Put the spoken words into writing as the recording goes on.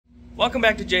Welcome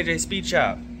back to JJ Speed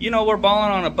Shop. You know we're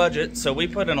balling on a budget, so we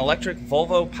put an electric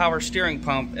Volvo power steering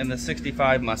pump in the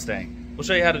 65 Mustang. We'll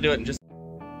show you how to do it in just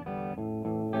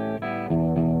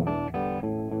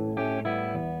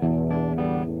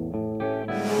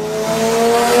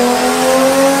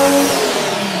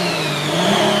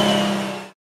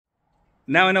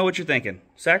Now I know what you're thinking.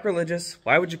 Sacrilegious,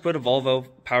 why would you put a Volvo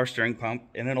power steering pump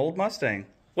in an old Mustang?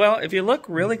 Well, if you look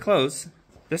really close,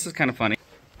 this is kind of funny.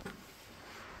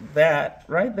 That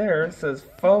right there says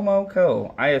FOMO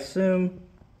Co. I assume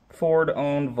Ford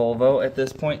owned Volvo at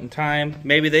this point in time.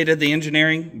 Maybe they did the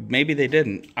engineering, maybe they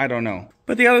didn't. I don't know.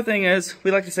 But the other thing is,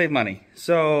 we like to save money.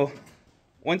 So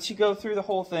once you go through the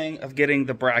whole thing of getting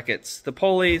the brackets, the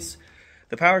pulleys,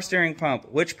 the power steering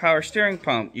pump, which power steering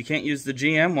pump? You can't use the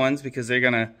GM ones because they're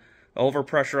gonna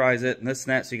overpressurize it and this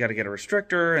and that, so you gotta get a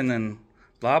restrictor and then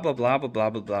blah, blah, blah, blah, blah,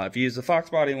 blah, blah. If you use the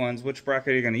Fox body ones, which bracket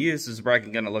are you going to use? Is the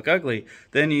bracket going to look ugly?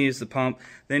 Then you use the pump.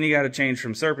 Then you got to change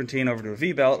from serpentine over to a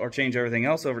V-belt or change everything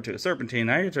else over to a serpentine.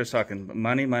 Now you're just talking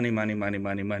money, money, money, money,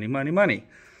 money, money, money, money.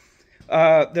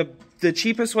 The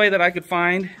cheapest way that I could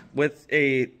find with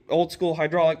a old school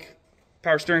hydraulic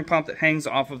power steering pump that hangs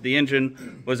off of the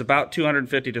engine was about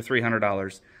 $250 to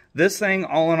 $300. This thing,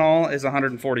 all in all, is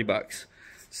 140 bucks.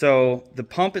 So the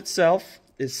pump itself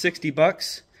is 60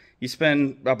 bucks. You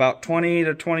spend about $20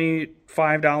 to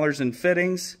 $25 in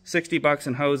fittings, 60 bucks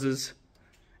in hoses,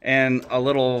 and a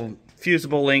little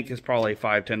fusible link is probably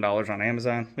 $5 to $10 on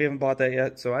Amazon. We haven't bought that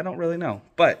yet, so I don't really know.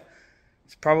 But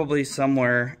it's probably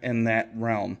somewhere in that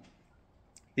realm.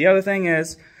 The other thing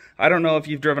is, I don't know if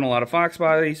you've driven a lot of Fox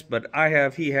bodies, but I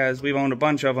have, he has, we've owned a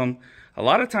bunch of them. A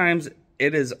lot of times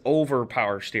it is over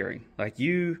power steering. Like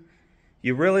you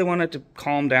really want it to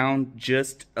calm down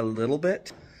just a little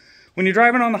bit. When you're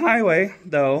driving on the highway,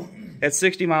 though, at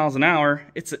 60 miles an hour,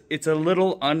 it's a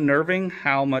little unnerving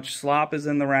how much slop is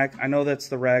in the rack. I know that's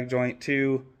the rag joint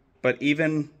too, but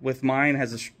even with mine,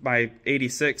 my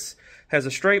 86 has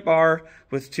a straight bar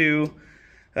with two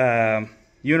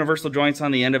universal joints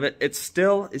on the end of it. It's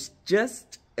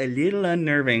just a little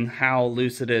unnerving how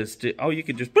loose it is. Oh, you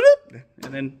could just bloop,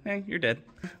 and then, hey, you're dead.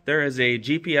 There is a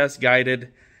GPS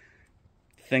guided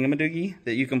thingamadoogie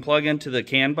that you can plug into the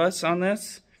CAN bus on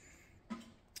this.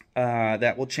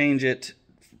 That will change it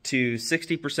to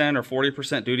 60% or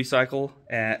 40% duty cycle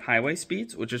at highway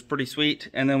speeds, which is pretty sweet.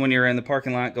 And then when you're in the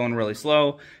parking lot going really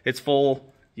slow, it's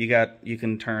full. You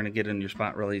can turn and get in your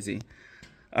spot real easy.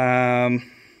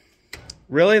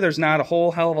 Really, there's not a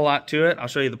whole hell of a lot to it. I'll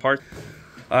show you the parts.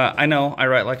 I know I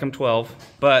write like I'm 12,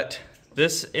 but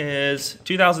this is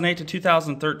 2008 to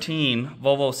 2013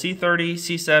 Volvo C30,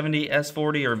 C70,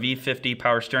 S40, or V50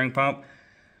 power steering pump.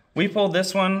 We pulled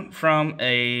this one from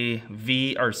a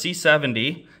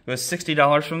C70. It was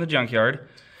 $60 from the junkyard.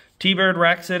 T-Bird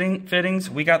rack fittings,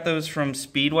 we got those from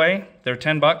Speedway. They're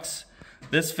 10 bucks.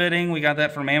 This fitting, we got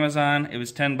that from Amazon. It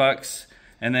was 10 bucks.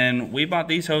 And then we bought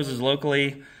these hoses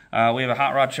locally. We have a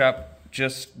hot rod shop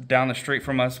just down the street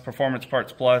from us, Performance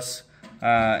Parts Plus.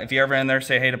 If you're ever in there,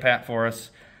 say hey to Pat for us.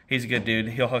 He's a good dude.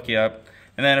 He'll hook you up.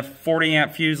 And then a 40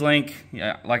 amp fuse link.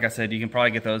 Yeah, like I said, you can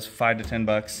probably get those 5 to 10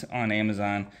 bucks on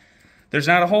Amazon. There's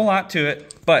not a whole lot to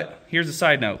it, but here's a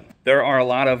side note. There are a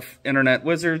lot of internet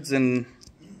wizards and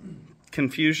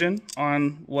confusion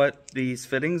on what these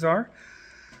fittings are.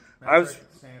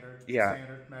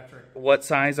 Standard, metric. What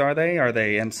size are they? Are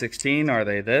they M16? Are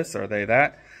they this? Are they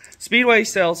that? Speedway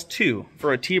sells 2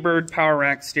 for a T-Bird power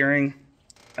rack steering,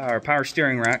 or power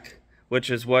steering rack, which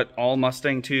is what all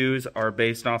Mustang 2s are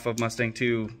based off of Mustang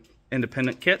 2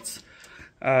 independent kits.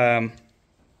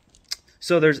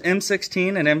 So there's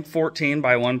M16 and M14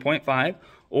 by 1.5,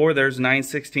 or there's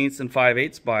 9/16 and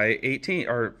 5/8 by 18,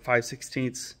 or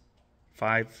 5/16,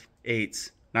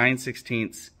 5/8,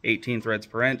 9/16, 18 threads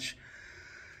per inch.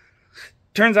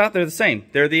 Turns out they're the same.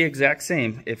 They're the exact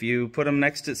same. If you put them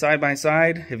next to side by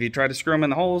side, if you try to screw them in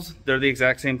the holes, they're the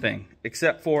exact same thing.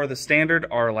 Except for the standard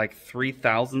are like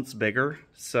 3/1000ths bigger.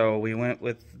 So we went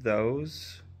with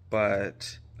those,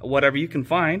 but whatever you can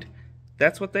find,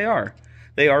 that's what they are.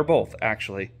 They are both,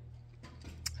 actually.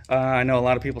 I know a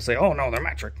lot of people say, oh no, they're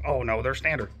metric. Oh no, they're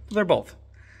standard. They're both.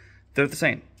 They're the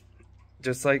same.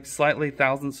 Just like slightly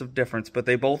thousandths of difference, but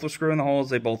they both will screw in the holes,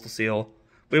 they both will seal.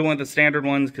 We went the standard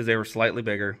ones because they were slightly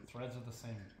bigger. Threads are the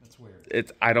same. It's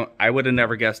weird. I would have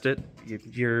never guessed it.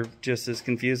 You're just as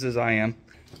confused as I am.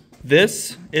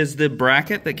 This is the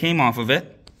bracket that came off of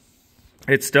it.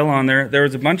 It's still on there. There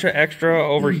was a bunch of extra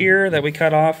over here that we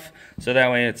cut off, so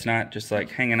that way it's not just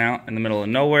like hanging out in the middle of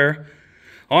nowhere.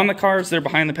 On the cars, they're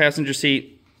behind the passenger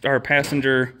seat, or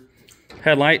passenger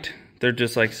headlight. They're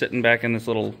just like sitting back in this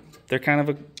little, they're kind of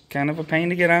a kind of a pain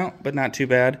to get out, but not too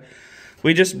bad.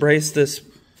 We just braced this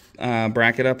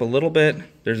bracket up a little bit.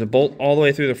 There's a bolt all the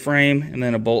way through the frame, and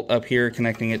then a bolt up here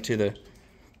connecting it to the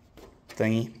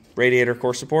thingy, radiator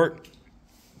core support.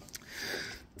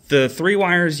 The 3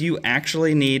 wires you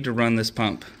actually need to run this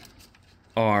pump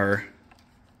are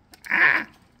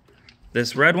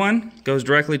this red one goes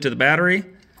directly to the battery.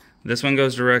 This one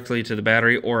goes directly to the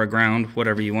battery or a ground,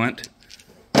 whatever you want.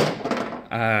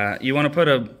 You want to put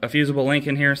a fusible link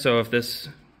in here, so if this,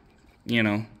 you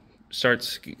know,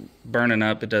 starts burning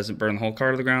up, it doesn't burn the whole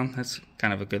car to the ground. That's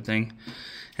kind of a good thing.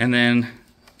 And then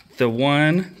the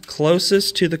one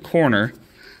closest to the corner,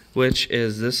 which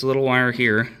is this little wire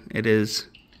here, it is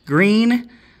green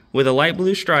with a light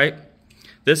blue stripe.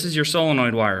 This is your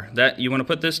solenoid wire. That you want to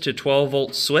put this to 12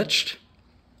 volts switched.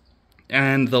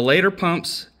 And the later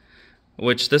pumps,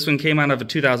 which this one came out of a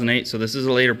 2008, so this is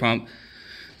a later pump,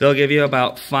 they'll give you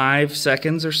about 5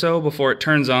 seconds or so before it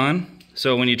turns on.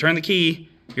 So when you turn the key,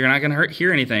 you're not going to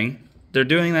hear anything. They're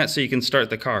doing that so you can start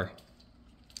the car.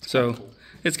 So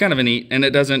it's kind of a neat, and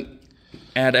it doesn't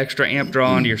add extra amp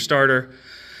draw onto your starter,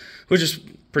 which is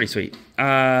pretty sweet.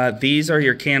 These are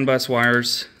your CAN bus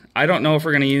wires. I don't know if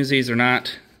we're going to use these or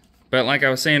not, but like I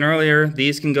was saying earlier,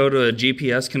 these can go to a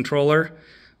GPS controller,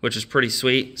 which is pretty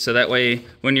sweet. So that way,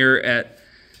 when you're at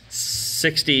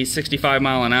 60, 65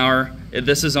 mile an hour,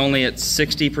 this is only at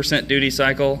 60% duty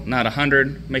cycle, not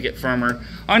 100, make it firmer.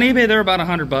 On eBay, they're about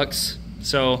 $100.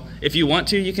 So if you want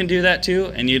to, you can do that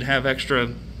too, and you'd have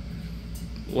extra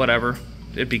whatever.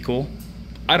 It'd be cool.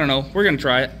 I don't know. We're going to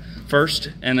try it first,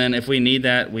 and then if we need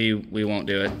that, we won't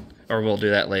do it, or we'll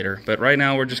do that later. But right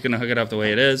now, we're just going to hook it up the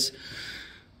way it is.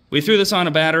 We threw this on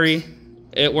a battery.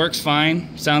 It works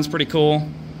fine. Sounds pretty cool.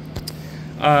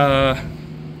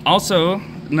 Also,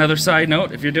 another side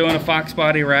note, if you're doing a Fox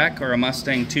body rack or a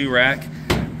Mustang 2 rack,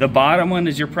 the bottom one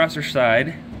is your presser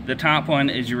side, the top one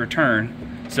is your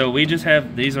return. So we just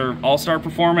have, these are All-Star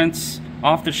Performance,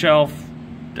 off the shelf,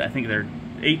 I think they're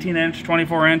 18 inch,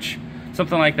 24 inch,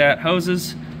 something like that,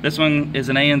 hoses. This one is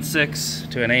an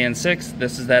AN6 to an AN6.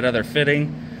 This is that other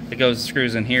fitting that goes,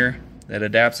 screws in here, that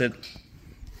adapts it.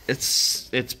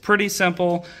 It's pretty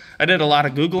simple. I did a lot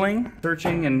of Googling,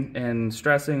 searching and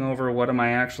stressing over what am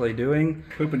I actually doing.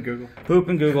 Poop and Google. Poop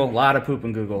and Google, a lot of poop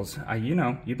and Googles. You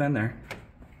know, you've been there.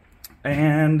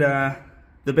 And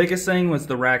the biggest thing was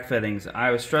the rack fittings.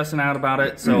 I was stressing out about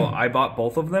it, so I bought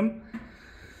both of them,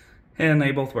 and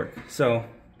they both work. So,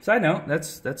 side note,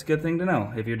 that's a good thing to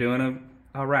know. If you're doing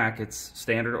a rack, it's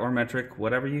standard or metric,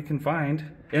 whatever you can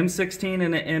find. M16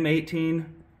 and an M18.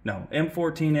 No,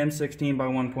 M14, M16 by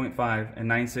 1.5 and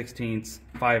 9/16,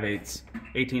 5/8,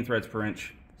 18 threads per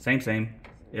inch. Same.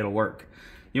 It'll work.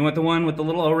 You want the one with the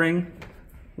little O-ring?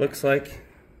 Looks like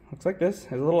this.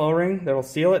 Has a little O-ring that'll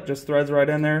seal it, just threads right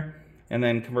in there, and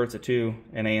then converts it to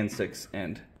an AN6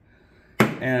 end.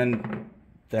 And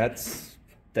that's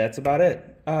about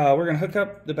it. We're gonna hook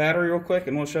up the battery real quick,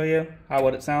 and we'll show you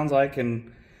what it sounds like,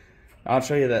 and I'll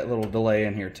show you that little delay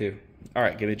in here too. All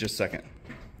right, give me just a second.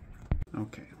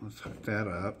 Okay, let's hook that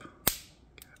up. God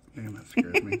damn, that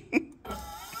scared me.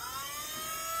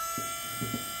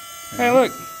 Hey,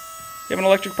 look. You have an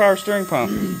electric power steering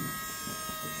pump.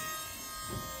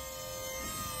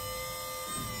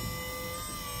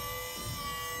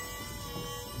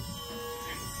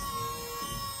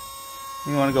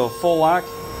 You want to go full lock?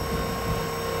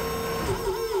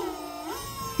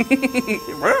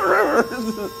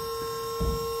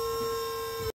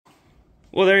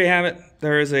 Well, there you have it.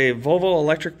 There is a Volvo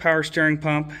electric power steering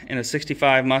pump in a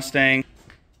 65 Mustang.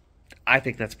 I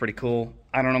think that's pretty cool.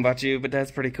 I don't know about you, but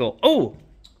that's pretty cool. Oh,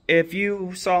 if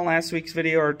you saw last week's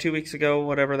video or 2 weeks ago,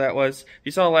 whatever that was, if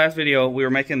you saw the last video, we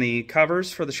were making the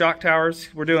covers for the shock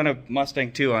towers. We're doing a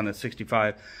Mustang 2 on the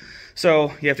 65.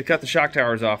 So you have to cut the shock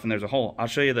towers off, and there's a hole. I'll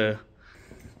show you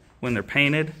when they're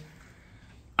painted.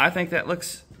 I think that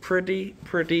looks pretty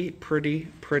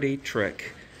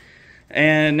trick.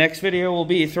 And next video will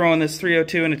be throwing this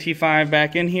 302 and a T5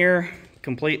 back in here.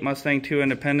 Complete Mustang 2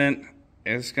 independent.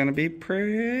 It's going to be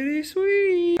pretty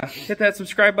sweet. Hit that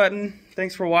subscribe button.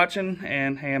 Thanks for watching,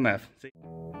 and hey, MF. See